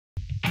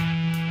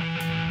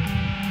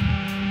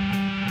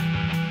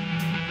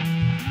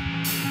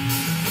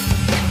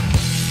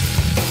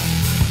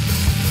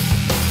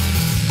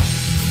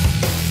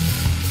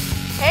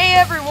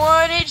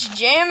it's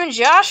Jammin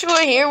Joshua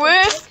here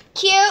with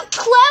Cute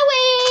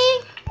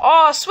Chloe.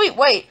 Oh, sweet.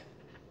 Wait,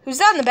 who's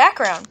that in the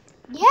background?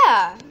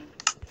 Yeah.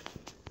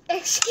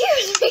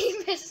 Excuse me,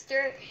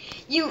 mister.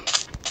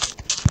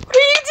 What are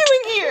you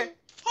doing here?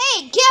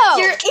 Hey, go.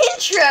 Your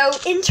intro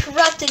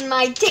interrupted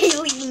my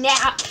daily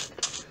nap.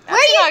 What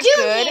are you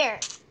doing good. here?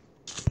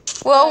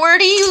 Well, where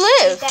do you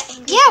live?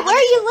 Yeah, where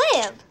you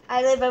live?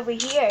 I live over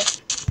here.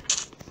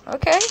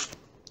 Okay.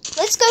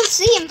 Let's go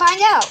see and find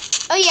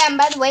out. Oh yeah, and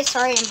by the way,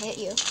 sorry I hit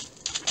you.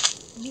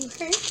 You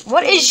heard?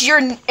 What is your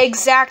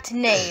exact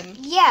name?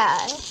 Yeah.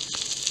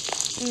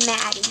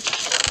 Maddie.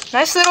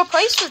 Nice little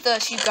place with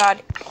us you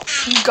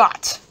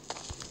got.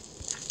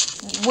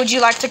 Would you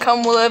like to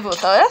come live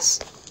with us?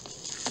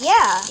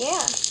 Yeah. Yeah.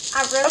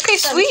 I roasted Okay,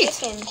 some sweet.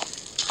 chicken.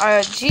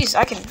 Geez,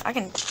 I can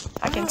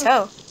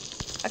tell.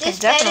 I can This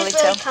definitely bed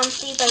is really tell.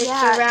 comfy, but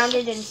Yeah. it's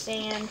surrounded in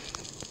sand.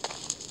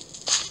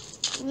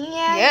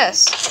 Yeah.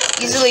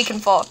 Yes, easily can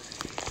fall.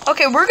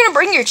 Okay, we're gonna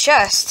bring your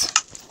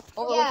chest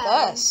over with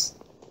Yeah. us.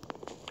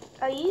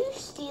 Are you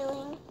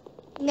stealing?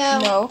 No.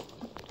 No.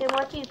 Then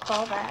what do you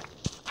call that?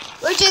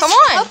 We're just Come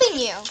on. helping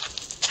you.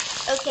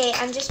 Okay,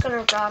 I'm just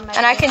gonna rob my.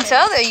 And I can weapon.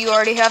 tell that you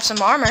already have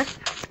some armor.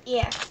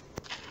 Yeah.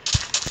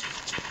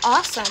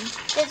 Awesome.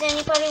 Does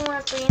anybody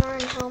want a green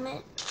orange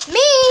helmet?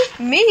 Me.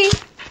 Me?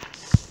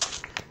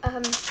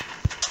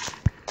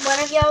 One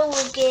of y'all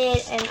will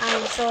get an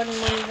iron sword,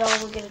 and one of y'all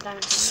will get a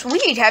diamond helmet.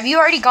 Sweet. Have you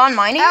already gone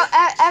mining? I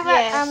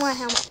Yes. want a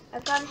helmet.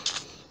 I've got.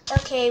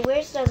 Okay,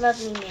 where's the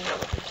lovely man?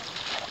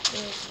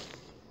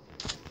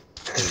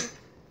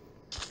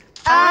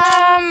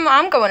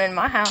 I'm going in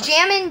my house.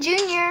 Jammin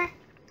Jr.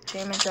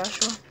 Jammin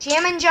Joshua.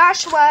 Jammin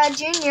Joshua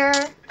Jr.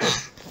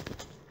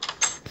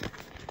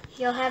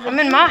 You'll have. I'm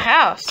in my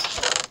house.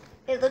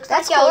 It looks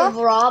That's like y'all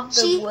cool. robbed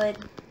the She- wood.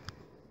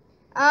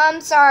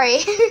 Sorry.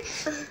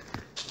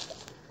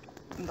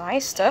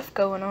 Nice stuff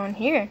going on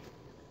here.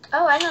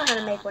 Oh, I know how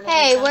to make one of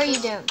Hey, these what are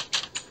you houses.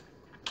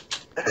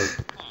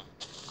 doing?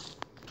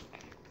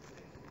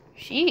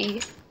 She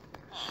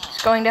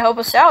is going to help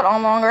us out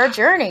along our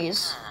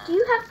journeys. Do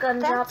you have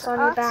gumdrops on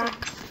your awesome.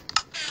 back?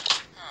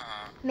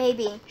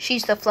 Maybe.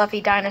 She's the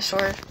fluffy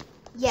dinosaur.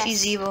 Yes.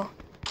 She's evil.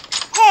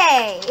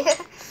 Hey.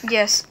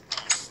 Yes.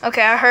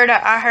 Okay, I heard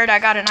I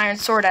got an iron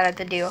sword out of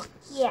the deal.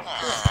 Yeah.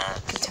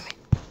 Give it to me.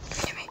 Give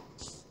it to me.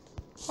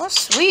 Oh,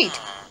 sweet.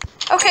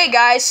 Okay,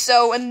 guys,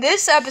 so in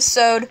this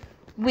episode,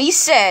 we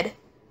said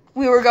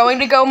we were going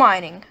to go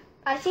mining.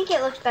 I think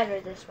it looks better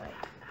this way.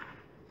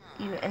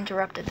 You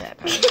interrupted that.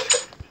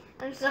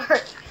 I'm sorry.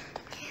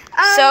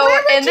 So,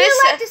 where would in this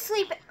you like to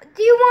sleep?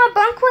 Do you want to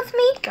bunk with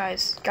me?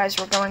 Guys,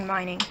 we're going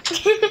mining.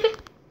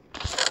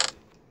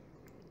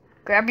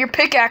 Grab your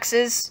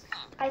pickaxes.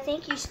 I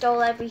think you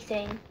stole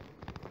everything.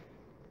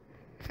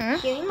 Hmm?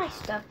 Give me my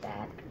stuff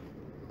back.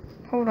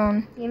 Hold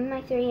on. Give me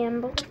my 3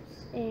 emeralds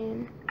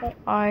and.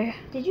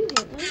 Did you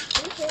hit me?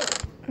 Who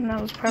hit?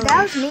 That was probably.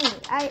 That was me.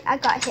 I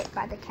got hit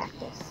by the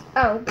cactus.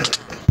 Oh.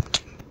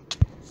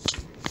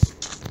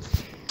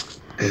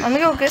 I'm gonna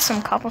go get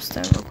some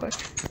cobblestone real quick.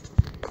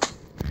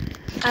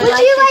 I Would you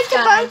this like to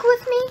guy. bunk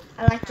with me?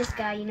 I like this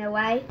guy. You know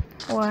why?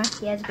 Why?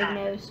 He has a big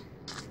nose.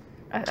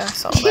 I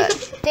saw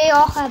that. They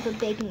all have a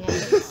big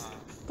nose.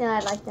 Then I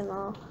like them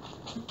all.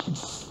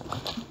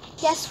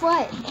 Guess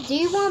what? Do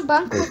you want to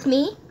bunk with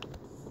me?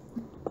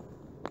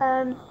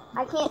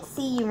 I can't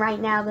see you right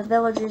now. The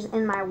villager's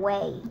in my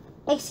way.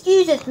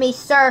 Excuse me,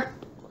 sir.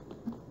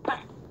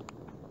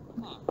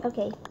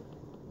 Okay.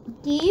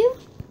 Do you?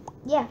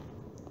 Yeah.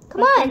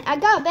 Come on, I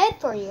got a bed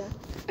for you.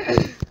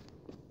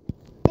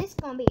 It's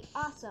gonna be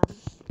awesome.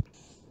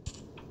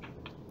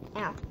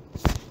 Ow.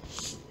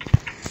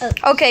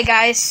 Okay,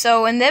 guys.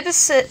 So in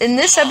this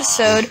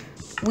episode,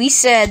 we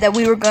said that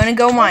we were going to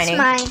go mining,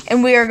 mine.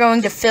 and we are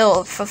going to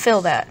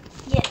fulfill that.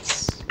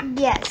 Yes.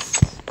 Yes.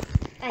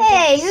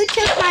 Hey, who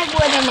took my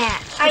wooden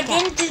axe? I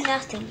didn't do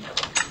nothing.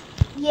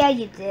 Yeah,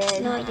 you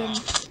did. No, I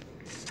didn't.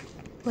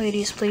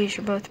 Ladies, please,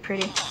 you're both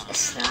pretty.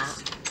 Stop.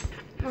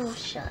 Oh,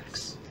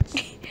 shucks.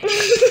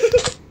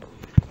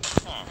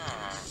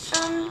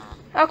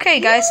 Okay,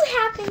 guys. You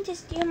happened to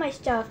steal my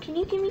stuff. Can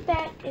you give me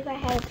back if I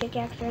had a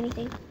pickaxe or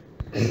anything?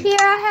 Here,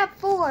 I have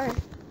 4.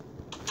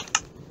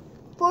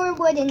 4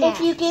 wooden If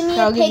axes. you give me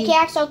I'll a give you-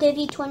 pickaxe, I'll give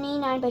you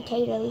 29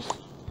 potatoes.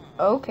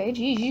 Okay,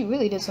 geez, you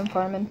really did some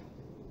farming.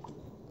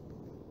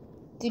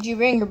 Did you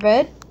bring your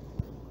bed?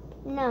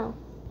 No.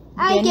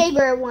 I Again? gave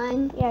her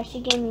 1. Yeah,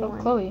 she gave me Oh, one.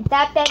 Chloe.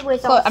 That bed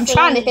was Chloe, all I'm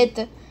trying to sandy.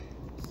 hit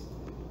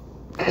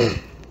the.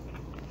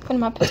 Putting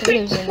my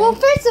potatoes in. Well,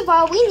 there. first of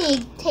all, we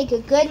need to take a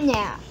good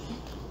nap.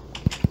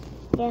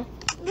 Yeah.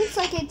 Looks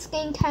like it's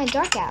getting kind of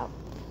dark out.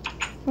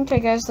 Okay,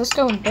 guys, let's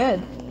go in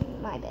bed.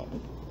 My bed.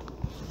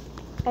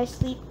 I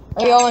sleep.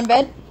 Are y'all in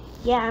bed?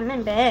 Yeah, I'm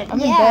in bed. I'm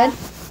in Yeah. bed.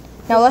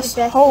 Now This let's is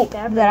the best hope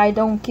sleep ever. that I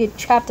don't get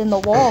trapped in the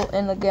wall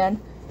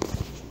again.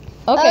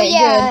 Oh, Okay,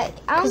 yeah. good.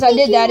 Because I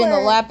did that in the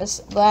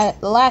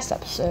last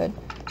episode.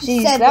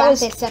 Jeez, Said that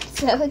was Lapis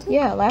episode.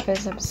 yeah,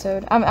 Lapis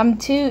episode. I'm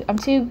too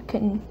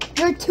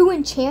You're too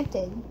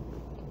enchanted.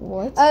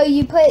 what? Oh,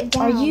 you put it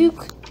down.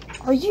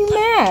 Are you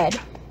mad?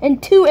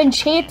 and 2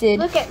 enchanted.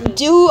 Look at me.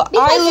 Do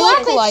I look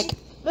lapis- like?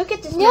 Look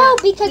at this No, map.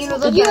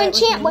 because look you at it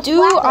enchant with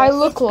Do I lapis.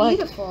 look like?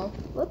 Beautiful.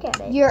 Look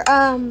at it. Your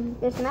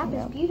This map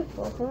is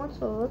beautiful. Who wants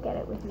to look at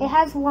it with me? it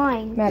has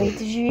lines. Maddie,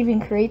 did you even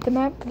create the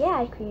map?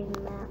 Yeah, I created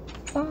the map.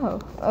 Oh,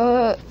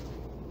 That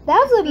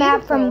was a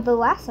map Beautiful. from the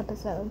last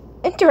episode.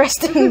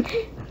 interesting.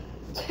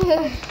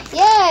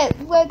 Yeah,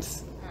 it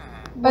looks.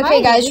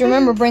 Okay, guys, mighty.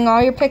 remember, bring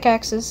all your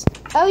pickaxes.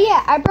 Oh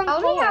yeah, I brought I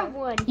only 4. have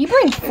one. You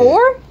bring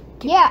 4?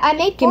 Yeah, I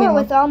made Give me 4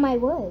 one. with all my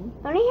wood.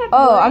 I only have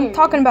Oh, one. I'm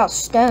talking about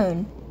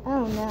stone.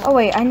 Oh no. Oh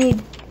wait, I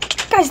need.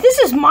 Guys, this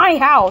is my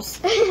house.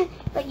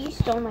 But you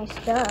stole my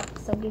stuff,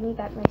 so give me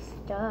back my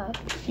stuff.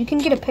 You can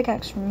get a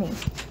pickaxe from me.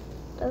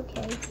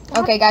 Okay.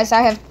 Okay, guys,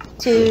 I have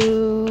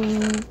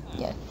 2.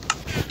 Yeah.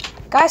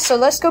 Guys, so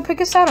let's go pick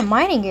us out a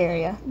mining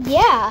area.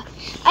 Yeah,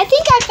 I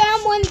think I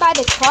found one by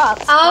the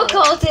crops. I'll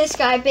call this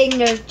guy Big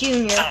Nose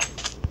Jr.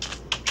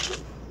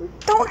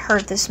 Don't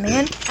hurt this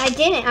man. I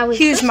didn't. I was.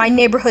 He was my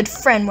neighborhood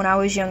friend when I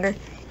was younger.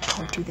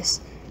 Don't do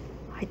this.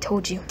 I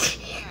told you.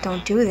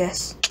 Don't do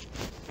this.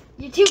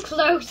 You're too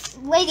close.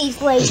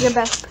 Ladies, ladies, your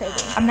best pretty.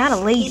 I'm not a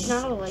lady. He's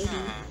not a lady.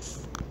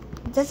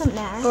 It doesn't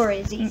matter. Or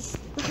is he?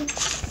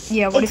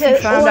 Yeah, what It's if you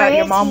a- found or out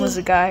your is mom he- was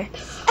a guy?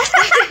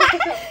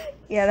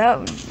 Yeah,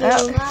 that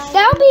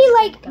That would be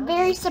like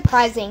very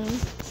surprising.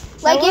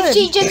 Like if would.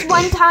 she just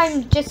one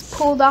time just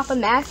pulled off a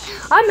mask.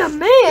 I'm a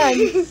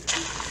man.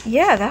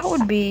 yeah, that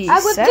would be I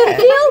would sad.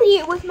 fulfill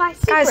you with my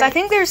secret. Guys, I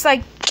think there's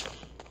like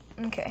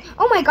okay.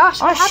 Oh my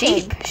gosh, Oh, what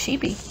happened?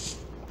 sheepy.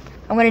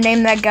 I'm gonna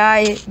name that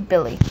guy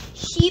Billy.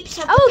 Sheeps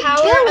have Oh, the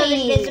power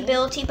Billy. of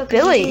invisibility because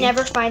Billy. you can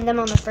never find them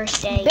on the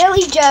first day.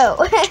 Billy Joe.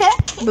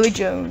 Billy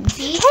Jones.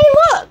 See? Hey,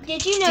 look.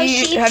 Did you know Do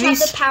you- sheep have have, you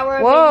the s- power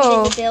of Whoa.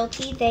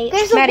 invisibility? They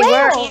There's a Maddie, whale.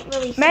 where- can't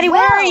really see. Maddie,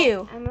 where are Well.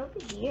 you? I'm over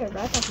here,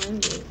 right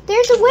behind you.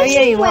 There's a wishing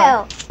yeah, you are.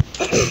 well.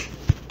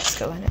 Let's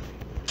go in it.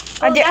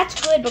 Oh, did-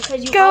 that's good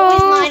because you Go.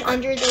 always mine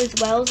under those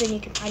wells and you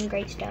can find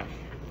great stuff.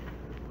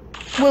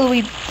 Will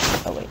we?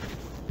 Oh wait,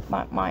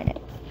 mine it.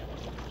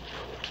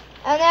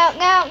 Oh no,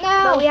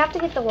 But we no, have to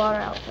get the water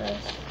out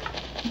first.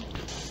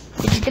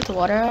 Did you get the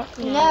water out?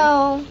 no.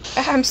 No.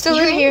 I'm still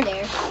You're in here.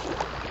 there.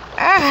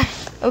 Ah.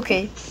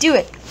 Okay, do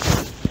it.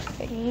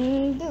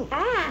 Do.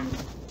 Ah.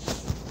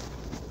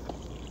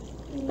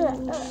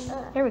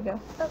 Here we go.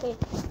 Okay,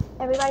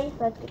 everybody,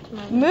 let's get to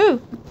mine.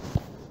 Move.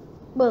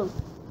 Whoa.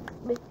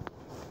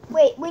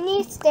 Wait, we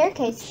need a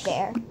staircase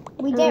there.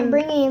 We didn't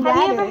bring any Have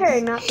ladders. you ever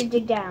heard not to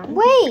dig down?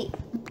 Wait.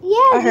 Yeah.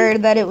 I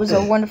heard that it was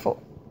a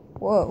wonderful.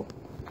 Whoa.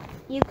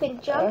 You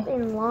could jump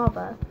in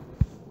lava.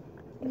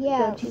 If Yeah.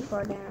 you go too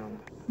far down.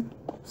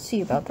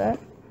 See about that.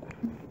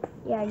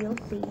 Yeah, you'll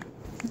see.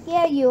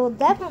 Yeah, you'll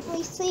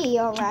definitely see.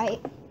 All right.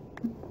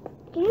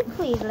 Can you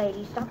please,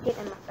 lady, stop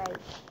getting in my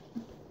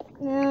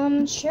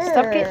face? Sure.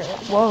 Stop it.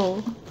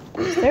 Whoa.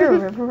 Is there a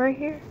river right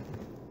here?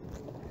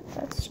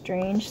 That's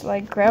strange.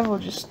 Like gravel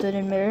just stood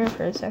in midair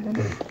for a second.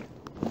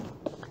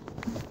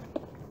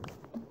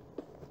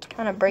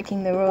 Kind of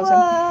breaking the rules.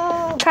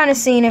 I'm Whoa. kind of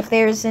seeing if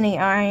there's any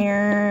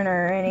iron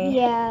or any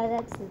Yeah,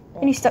 that's the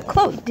any thing. stuff.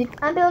 Chloe, did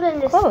I'm building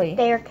this Chloe.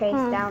 staircase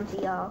Huh. down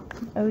to y'all.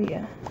 oh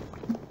yeah.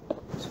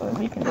 So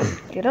we can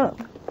get up.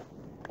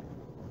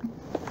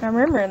 I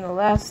remember in the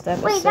last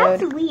episode. Wait,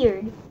 that's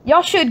weird.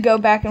 Y'all should go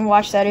back and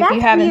watch that if That's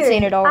you haven't weird.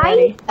 seen it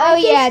already. Oh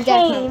yeah, just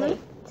came definitely.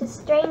 to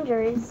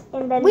strangers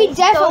and then We they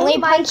definitely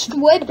stole my punched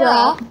wood, bro.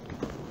 stuff,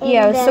 and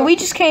Yeah, then, so we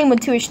just came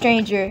to a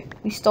stranger.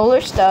 We stole her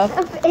stuff.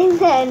 and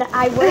then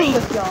I worked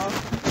with y'all.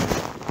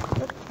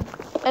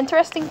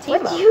 Interesting team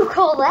What do up. you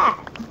call that?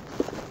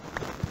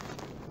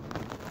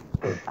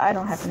 I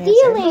don't have an answer.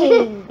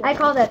 Stealing. I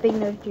call that Big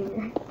Nose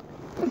Jr.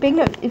 Big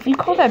Nose. If you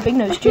call that Big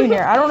Nose Jr.,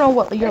 I don't know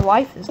what your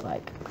life is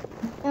like.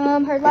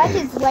 Her life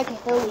is like a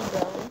hilly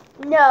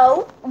billy.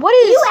 No. What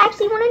is? You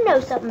actually want to know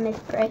something, Miss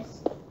Chris?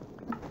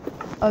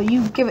 Oh,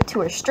 you give it to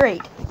her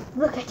straight.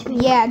 Look at me.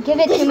 Yeah, give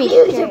it to me.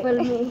 Beautiful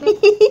me.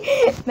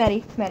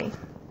 Maddie.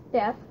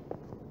 Yeah.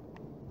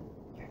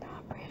 You're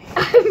not pretty.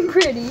 I'm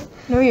pretty.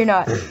 No, you're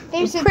not.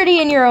 There's You're a pretty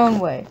in your own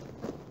way.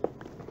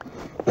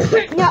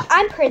 no.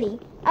 I'm pretty.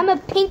 I'm a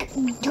pink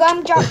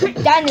gumdrop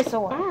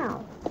dinosaur.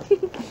 Ow.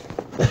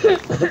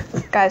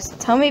 Guys,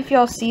 tell me if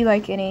y'all see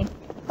like any.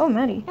 Oh,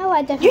 Maddie. No,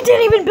 I definitely. You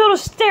didn't even build a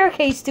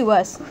staircase to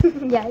us.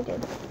 Yeah, I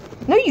did.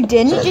 No, you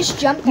didn't. She just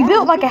jumped. You out.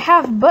 built like a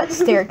half butt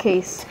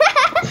staircase.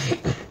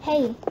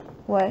 Hey.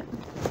 What?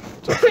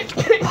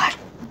 What?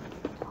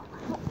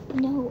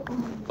 No.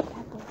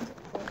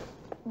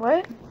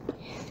 What?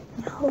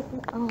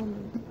 No.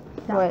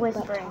 Stop What?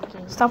 whispering.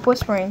 Stop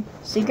whispering.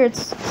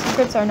 Secrets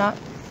are not.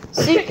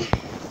 See,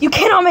 you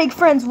cannot make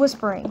friends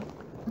whispering.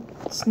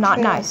 It's not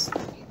True. nice.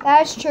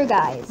 That's true,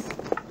 guys.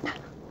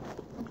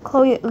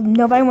 Chloe,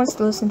 nobody wants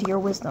to listen to your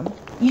wisdom.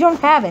 You don't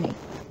have any.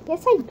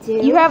 Yes, I do.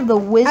 You have the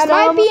I wisdom.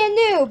 might be a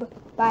noob,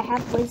 but I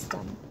have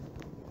wisdom.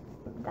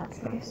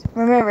 That's nice.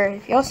 Remember,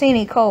 if y'all see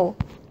any coal,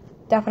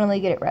 definitely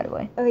get it right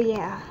away. Oh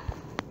yeah.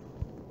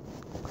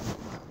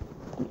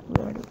 We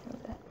already know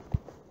that.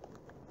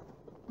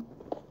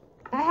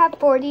 I have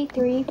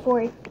 43,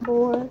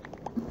 44.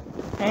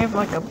 I have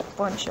like a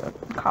bunch of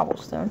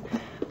cobblestone.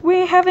 we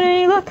ain't having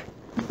any luck.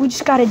 We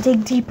just gotta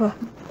dig deeper.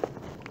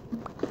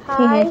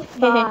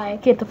 Bye.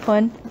 Get the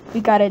pun? We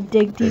gotta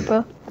dig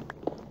deeper.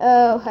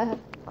 Oh,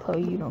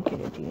 Chloe, you don't get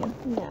it, do you?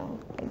 no.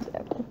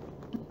 Exactly.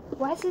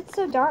 Why is it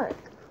so dark?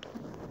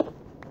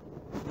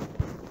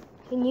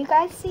 Can you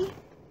guys see?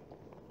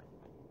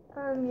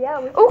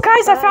 Yeah. Oh,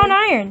 guys, I found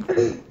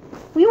iron.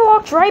 We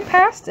walked right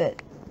past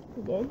it.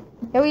 You did?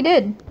 Yeah, we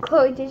did.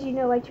 Chloe, did you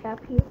know I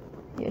trapped you?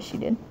 Yes, she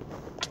did.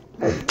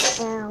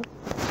 Ow.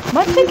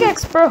 My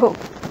pickaxe broke.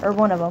 Or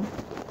one of them.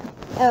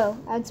 Oh,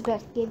 I was about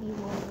to give you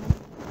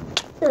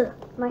one. Ugh,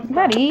 my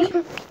Maddie.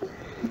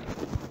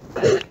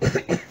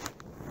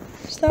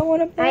 Is that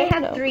one up there? I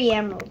have No. 3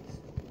 emeralds.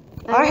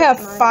 I have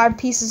 5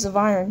 pieces of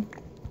iron.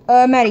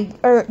 Maddie.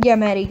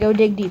 Maddie, go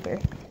dig deeper.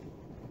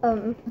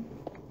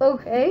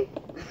 Okay.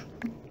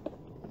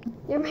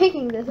 You're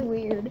making this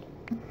weird.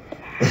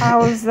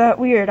 How is that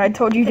weird? I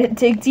told you to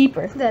dig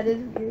deeper. That is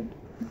weird.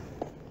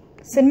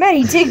 I said,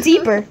 Maddie, dig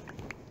deeper.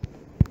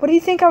 What do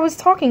you think I was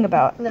talking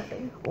about?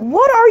 Nothing.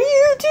 What are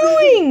you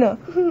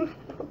doing?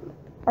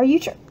 Are you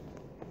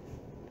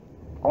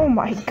Oh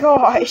my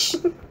gosh.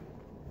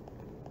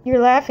 You're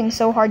laughing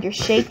so hard you're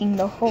shaking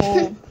the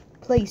whole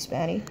place,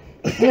 Maddie.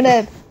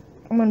 I'm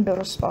gonna build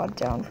a spot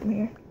down from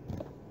here.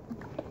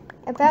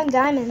 I found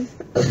diamonds.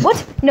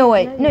 What? No,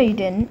 wait. No, you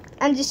didn't.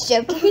 I'm just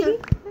joking.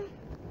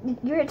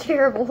 You're a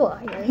terrible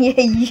liar.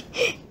 Yeah,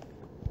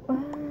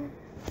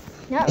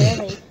 Not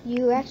really.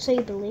 You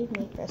actually believed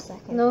me for a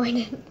second. No, I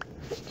didn't.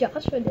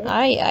 Joshua did.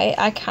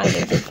 I kind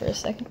of did for a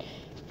second.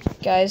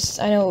 Guys,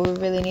 I know what we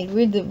really need.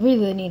 We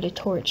really need a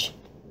torch.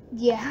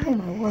 Yeah. Oh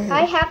my word.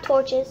 I have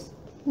torches.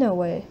 No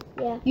way.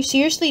 Yeah. You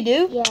seriously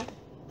do? Yeah.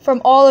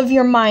 From all of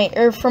your mind,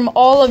 or from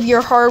all of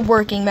your hard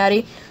working,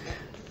 Maddie.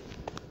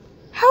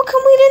 How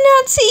come we did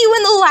not see you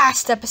in the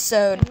last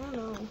episode? I don't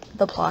know.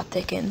 The plot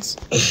thickens.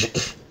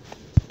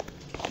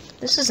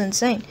 This is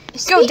insane. Go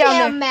Speaking down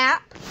of there.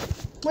 map,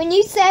 when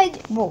you said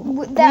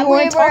Whoa, that we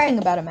weren't talking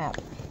about a map.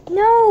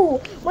 No,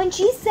 when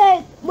she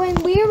said, when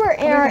we were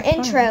in our Okay,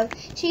 fine. intro,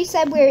 she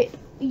said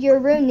you're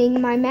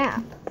ruining my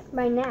map.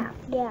 My nap.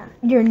 Yeah.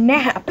 Your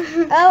nap.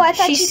 Oh, I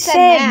thought She she said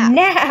said map.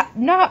 nap,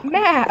 not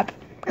map.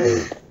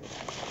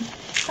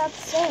 Stop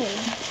saying.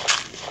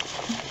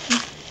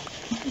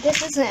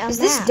 This isn't a map. Is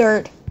this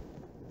dirt?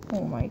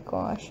 Oh my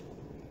gosh.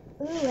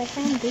 Ooh, I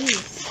found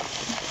these.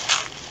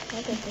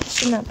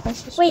 Should not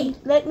press this. Wait.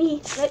 Let me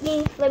touch.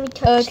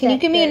 Can you that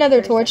give me dirt another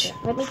for a torch?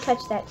 second. Let me touch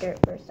that dirt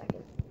for a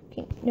second.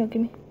 No,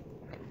 give me.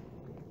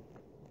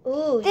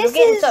 Ooh, This you're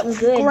getting is something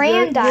good.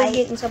 Grandite. You're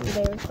getting something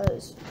very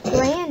close.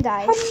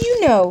 Grandite. How do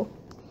you know?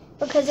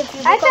 Because if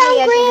you I look on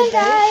the edge found of the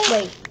dirt,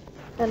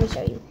 wait, let me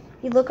show you.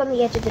 If you look on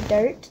the edge of the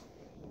dirt,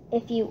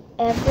 if you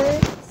ever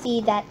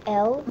see that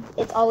L,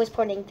 it's always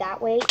pointing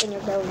that way, and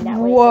you're going that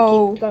way.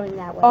 Whoa. So keep going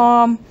that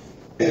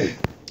way.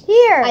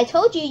 Here, I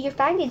told you, you're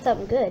finding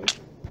something good.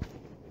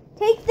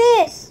 take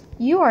this.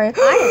 You are.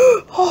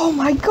 Oh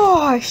my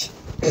gosh.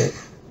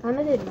 I'm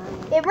a good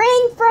miner. It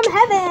rained from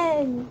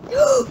heaven.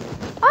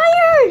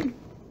 Iron.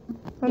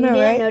 I You know, didn't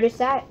right? notice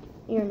that?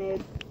 You're a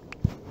noob.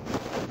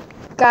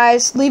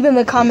 Guys, leave in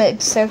the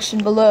comment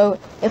section below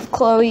if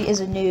Chloe is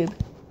a noob.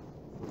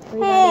 We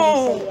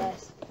don't even say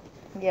yes.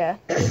 Yeah.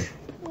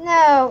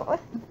 No.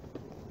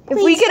 If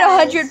we Please, get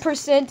guys.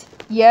 100%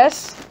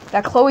 yes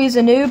that Chloe is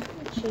a noob,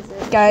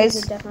 Guys,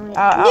 she's definitely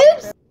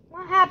Noops.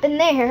 What happened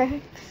there? Okay,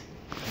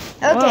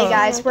 Whoa.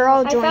 guys, we're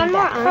all I joined found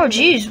more back. iron. oh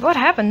jeez, what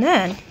happened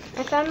then?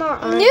 I found more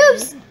iron.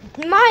 Noobs,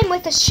 mine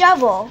with a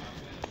shovel.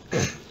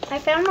 I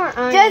found more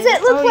iron. Does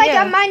it look Oh, like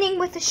yeah. I'm mining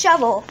with a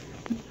shovel?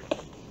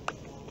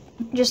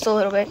 Just a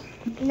little bit.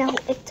 No,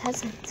 it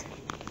doesn't.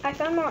 I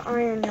found more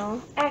iron,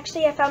 y'all.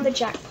 Actually, I found the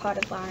jackpot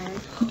of iron.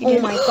 You Oh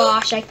did? my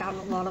gosh, I found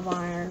a lot of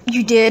iron.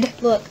 You did?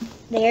 Look,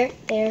 there,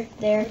 there,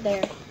 there,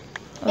 there.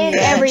 Oh, And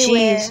yeah,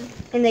 everywhere. jeez.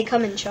 And they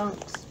come in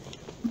chunks.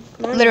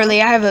 Come on,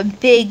 Literally, I have a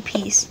big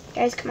piece.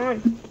 guys, come on.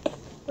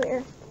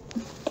 Where?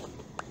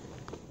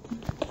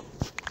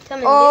 Come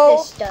and Oh. get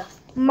this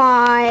stuff.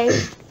 My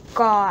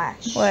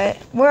gosh. What?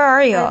 Where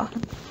are y'all?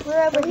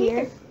 We're over Over here.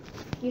 here.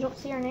 You don't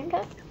see our name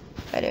tag?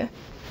 I do.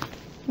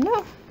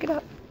 No, get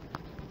up.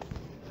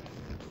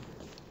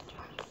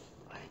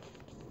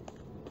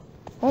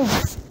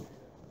 Oh.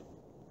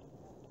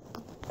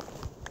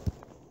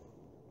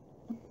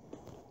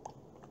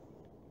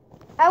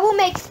 I will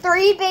make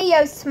 3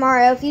 videos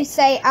tomorrow if you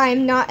say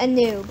I'm not a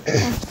noob.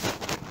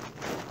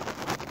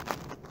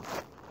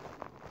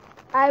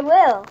 I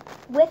will.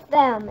 With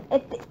them.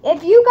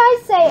 If you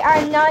guys say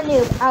I'm not a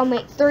noob, I'll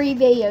make 3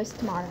 videos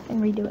tomorrow.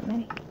 And redo it,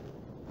 Maddie.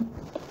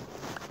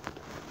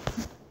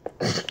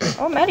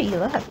 Oh, Maddie, you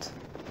left.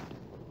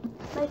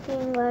 My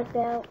thing lagged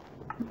out.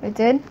 It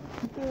did?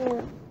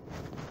 Yeah.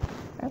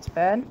 That's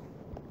bad.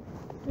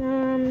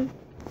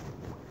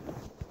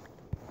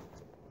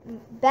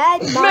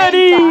 Bad mind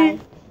Maddie! fight.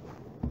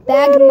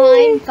 Bad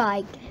mind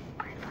fight.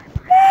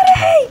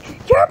 Maddie!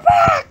 You're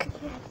back!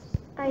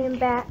 I am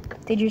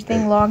back. Did your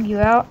thing log you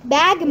out?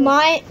 Bad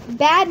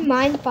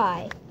mind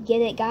fight.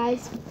 Get it,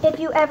 guys? If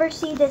you ever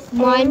see this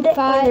end,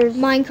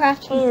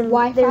 Minecraft and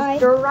Wi-Fi.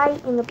 there's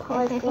diorite in the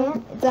pond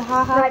It's a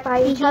haha. right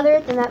by each other,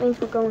 then that means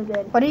we're going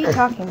good. What are you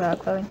talking about,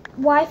 Chloe?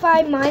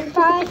 Wi-Fi,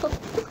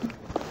 Minecraft.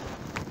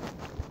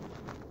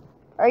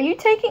 Are you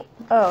taking?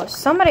 Oh,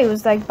 somebody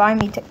was like buying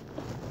me.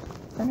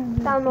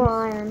 Found more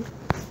iron.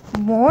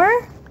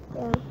 More?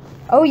 Yeah.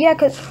 Oh yeah,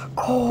 cause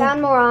coal.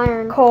 Found more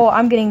iron. Coal.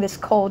 I'm getting this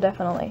coal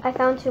definitely. I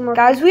found 2 more.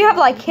 Guys, we have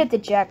like hit the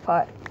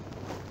jackpot.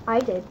 I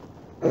did.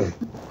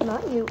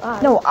 Not you.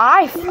 No,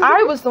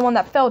 I was the one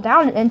that fell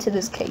down into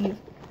this cave.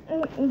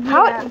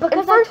 How? Yeah,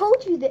 because I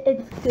told you that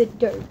it's good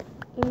dirt,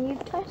 and you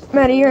tested.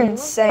 Maddie, you're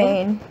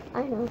insane.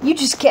 I know. You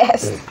just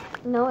guessed.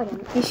 No, I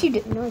didn't. Yes, you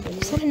did. No, I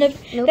didn't. Is that another?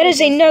 Nope, That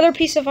is I didn't. another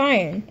piece of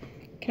iron.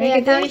 Can Hey, I I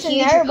get found a this?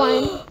 huge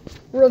one.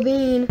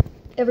 ravine.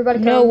 Everybody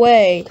come. No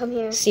way. Come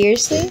here.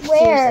 Seriously?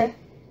 Where?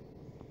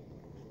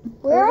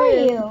 Where Over are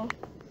here. you?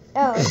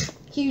 Oh.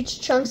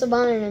 Huge chunks of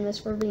iron in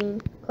this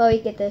ravine. Chloe,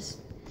 get this.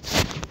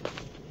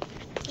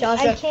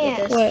 Joshua, I can't.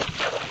 get this.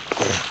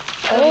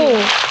 What?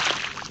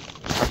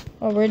 Oh.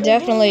 Oh, we're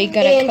definitely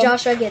gonna. And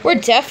Joshua, get We're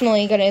this.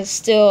 definitely gonna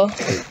still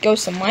go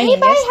some mining.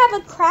 Anybody Yes?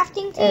 have a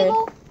crafting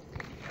table?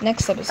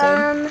 Next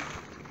episode.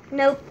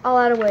 Nope, all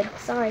out of wood.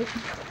 Sorry.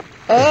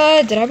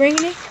 Did I bring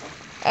any?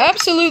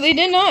 Absolutely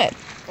did not.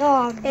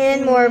 Oh.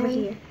 And more over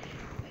here.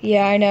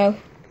 Yeah, I know.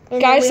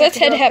 And then Guys, we let's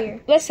have to go up head here.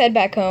 let's head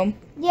back home.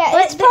 Yeah,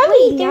 But it's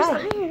probably there's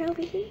night. iron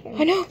over here.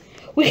 I know.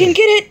 We can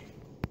get it.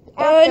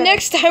 After.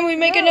 Next time we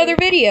make No. another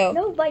video.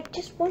 No, like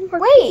just one more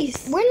Wait,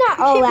 piece. we're not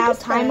You all can't out miss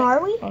time, that.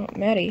 are we? Oh,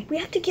 Maddie. We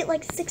have to get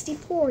like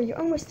 64. You're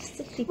almost to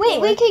 64. Wait,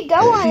 we could go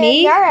on Me?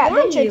 a Yara Yeah,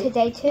 adventure you.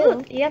 today too.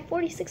 Look, you have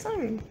 46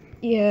 iron.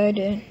 Yeah, I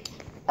did.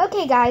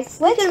 Okay, guys,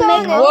 let's can go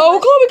make on all- a... Whoa,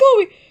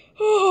 Chloe!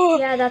 Oh,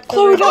 Yeah, that's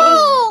Chloe, that was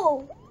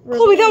Oh!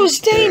 Chloe, that was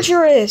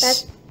dangerous.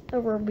 That's a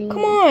ravine.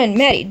 Come on,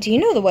 Maddie. Do you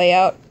know the way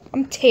out?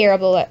 I'm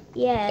terrible at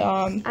Yes,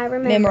 I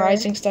remember.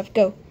 memorizing stuff.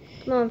 Go.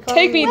 Come on, follow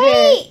Take me me.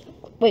 there. Wait!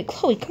 Wait,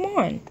 Chloe, come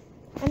on.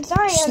 I'm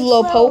sorry, I'm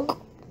Slow slow.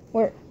 poke.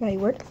 Where, Maddie?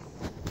 Where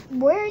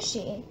Where is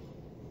she?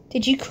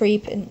 did you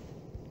creep? And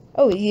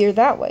oh, you're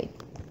that way.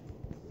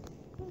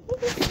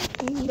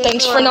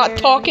 Thanks for not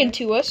talking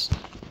to us.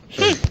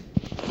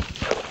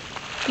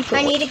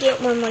 I need to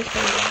get one more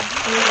thing.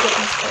 I need to get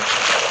these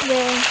first.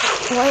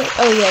 Yeah. What?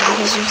 Oh yeah,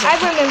 because there's I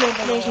remember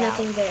the There's layout.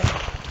 nothing there.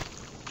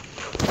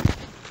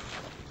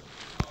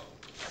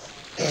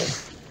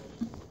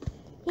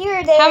 Here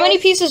it is. How many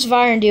pieces of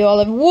iron do you all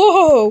have?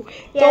 Whoa!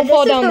 Yeah, Don't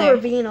fall down this is the there.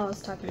 ravine I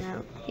was talking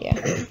about.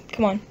 Yeah.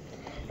 Come on.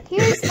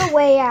 Here's the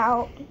way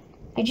out.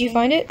 Did you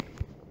find it?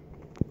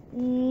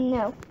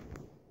 No.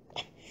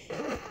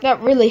 That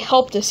really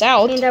helped us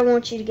out. And I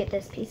want you to get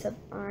this piece of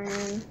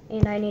iron.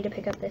 And I need to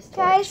pick up this torch.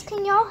 Guys,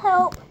 can y'all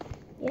help?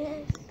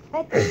 Yes.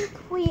 I think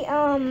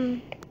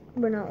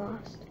We're not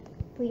lost.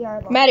 we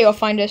are lost. Maddie will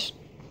find us.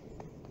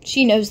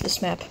 She knows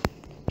this map.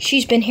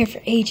 She's been here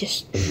for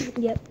ages.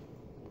 Yep.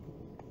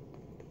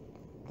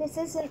 This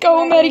isn't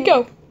Go, right. Maddie,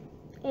 go.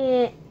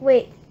 And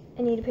wait,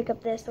 I need to pick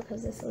up this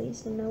because this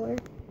leads to nowhere.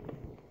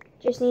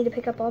 Just need to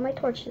pick up all my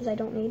torches I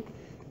don't need.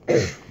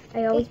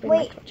 I always bring my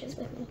Wait. torches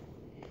with me.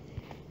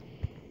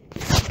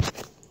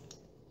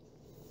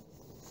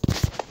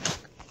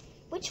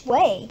 Which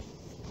way?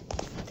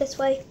 This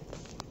way.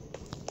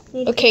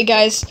 Need to- Okay,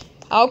 guys.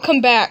 I'll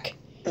come back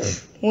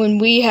when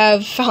we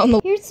have found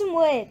the... Here's some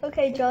wood.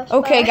 Okay, Josh.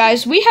 Okay, bye.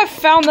 guys. We have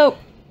found the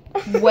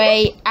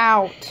way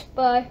out.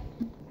 Bye.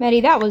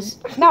 Maddie, that was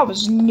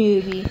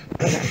newbie.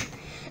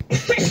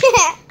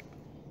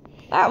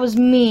 That was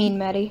mean,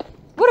 Maddie.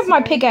 What if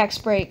my pickaxe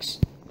breaks?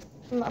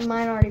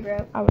 Mine already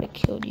broke. I would have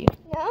killed you.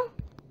 Yeah.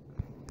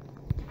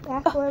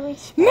 Back where we...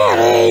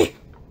 Maddie!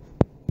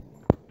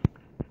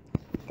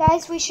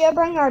 Guys, we should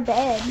bring our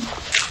bed.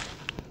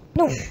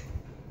 No.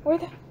 Where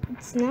the...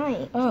 It's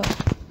night. Oh.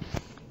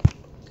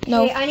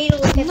 No. Hey, I need to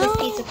look at No. this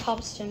piece of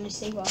cobblestone to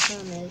see what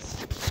home is.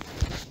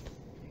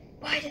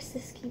 Why does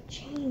this keep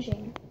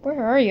changing?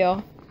 Where are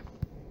y'all?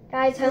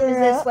 Guys, home is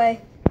this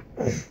way.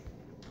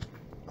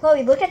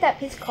 Chloe, look at that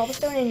piece of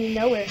cobblestone and you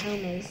know where home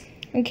is.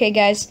 Okay,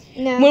 guys.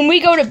 No. When we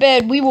go to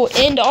bed, we will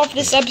end off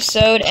this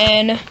episode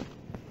and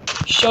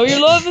show your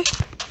love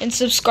and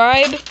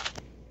subscribe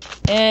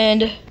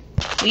and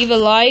leave a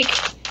like.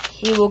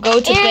 We will go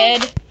to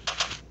bed.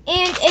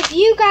 And if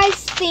you guys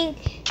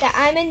think that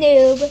I'm a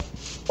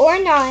noob or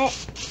not,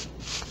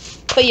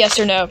 Put yes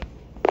or no.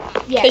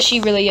 Because yes. she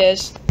really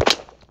is.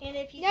 And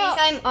if you No.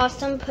 think I'm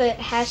awesome, put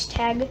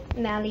hashtag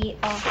Maddie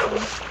awesome.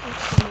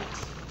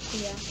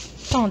 Yeah.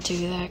 Don't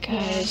do that,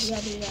 guys. Yeah,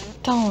 do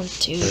that. Don't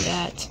do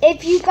that.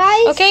 If you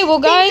guys Okay,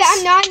 well, think guys. that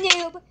I'm not a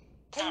noob,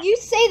 and you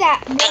say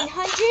that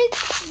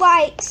 100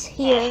 likes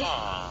here,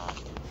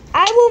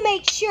 I will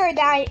make sure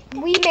that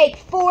we make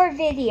 4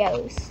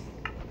 videos.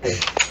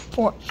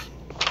 4.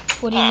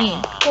 What do you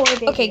mean? 4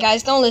 videos. Okay,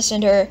 guys, don't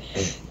listen to her.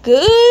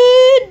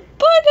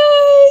 Goodbye,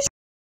 guys.